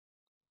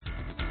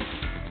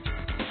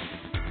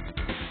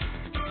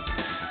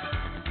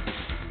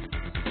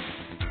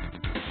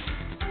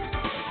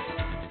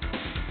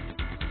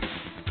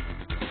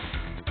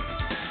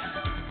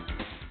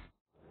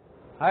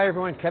Hi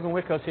everyone, Kevin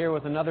Witkos here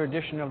with another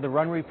edition of the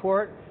Run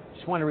Report.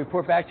 Just want to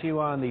report back to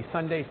you on the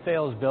Sunday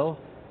sales bill.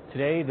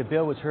 Today the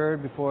bill was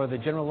heard before the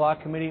General Law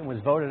Committee and was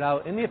voted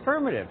out in the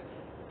affirmative,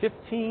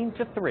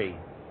 15-3.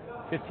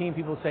 15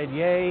 people said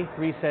yay,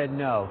 3 said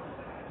no.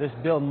 This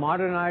bill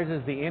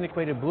modernizes the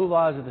antiquated blue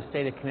laws of the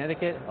state of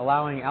Connecticut,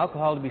 allowing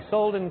alcohol to be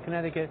sold in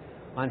Connecticut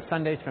on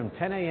Sundays from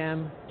 10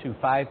 a.m. to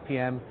 5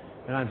 p.m.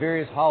 and on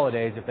various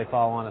holidays if they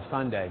fall on a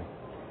Sunday.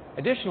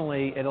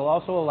 Additionally, it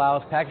also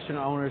allows package store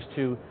owners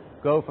to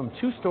go from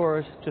 2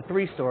 stores to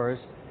 3 stores.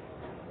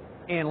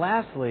 And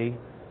lastly,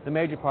 the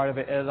major part of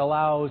it, it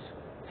allows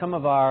some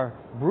of our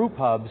brew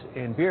pubs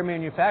and beer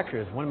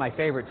manufacturers, one of my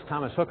favorites,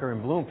 Thomas Hooker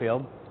in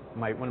Bloomfield,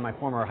 one of my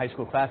former high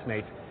school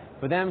classmates,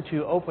 for them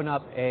to open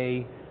up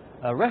a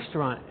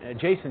restaurant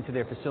adjacent to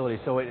their facility.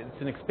 So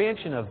it's an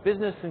expansion of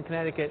business in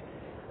Connecticut,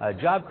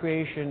 job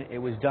creation. It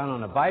was done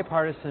on a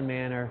bipartisan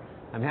manner.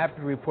 I'm happy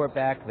to report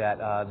back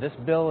that this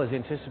bill is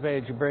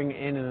anticipated to bring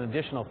in an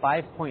additional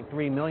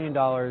 $5.3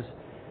 million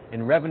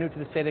in revenue to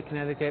the state of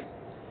Connecticut.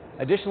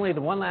 Additionally, the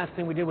one last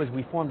thing we did was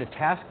we formed a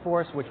task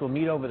force which will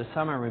meet over the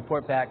summer and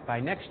report back by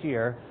next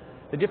year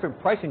the different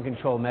pricing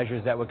control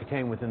measures that were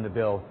contained within the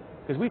bill,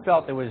 because we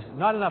felt there was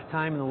not enough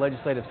time in the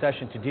legislative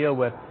session to deal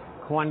with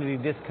quantity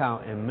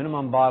discount and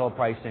minimum bottle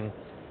pricing.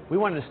 We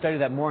wanted to study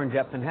that more in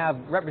depth and have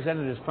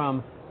representatives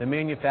from the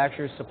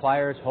manufacturers,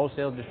 suppliers,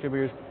 wholesale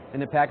distributors, and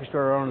the package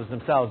store owners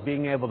themselves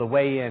being able to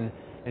weigh in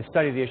and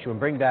study the issue and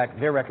bring back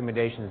their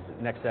recommendations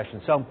next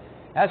session. So,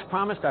 as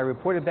promised, I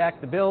reported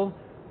back the bill.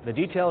 The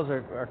details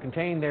are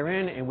contained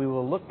therein, and we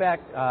will look back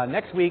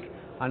next week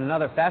on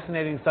another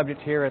fascinating subject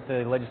here at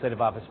the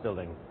Legislative Office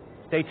building.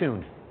 Stay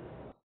tuned.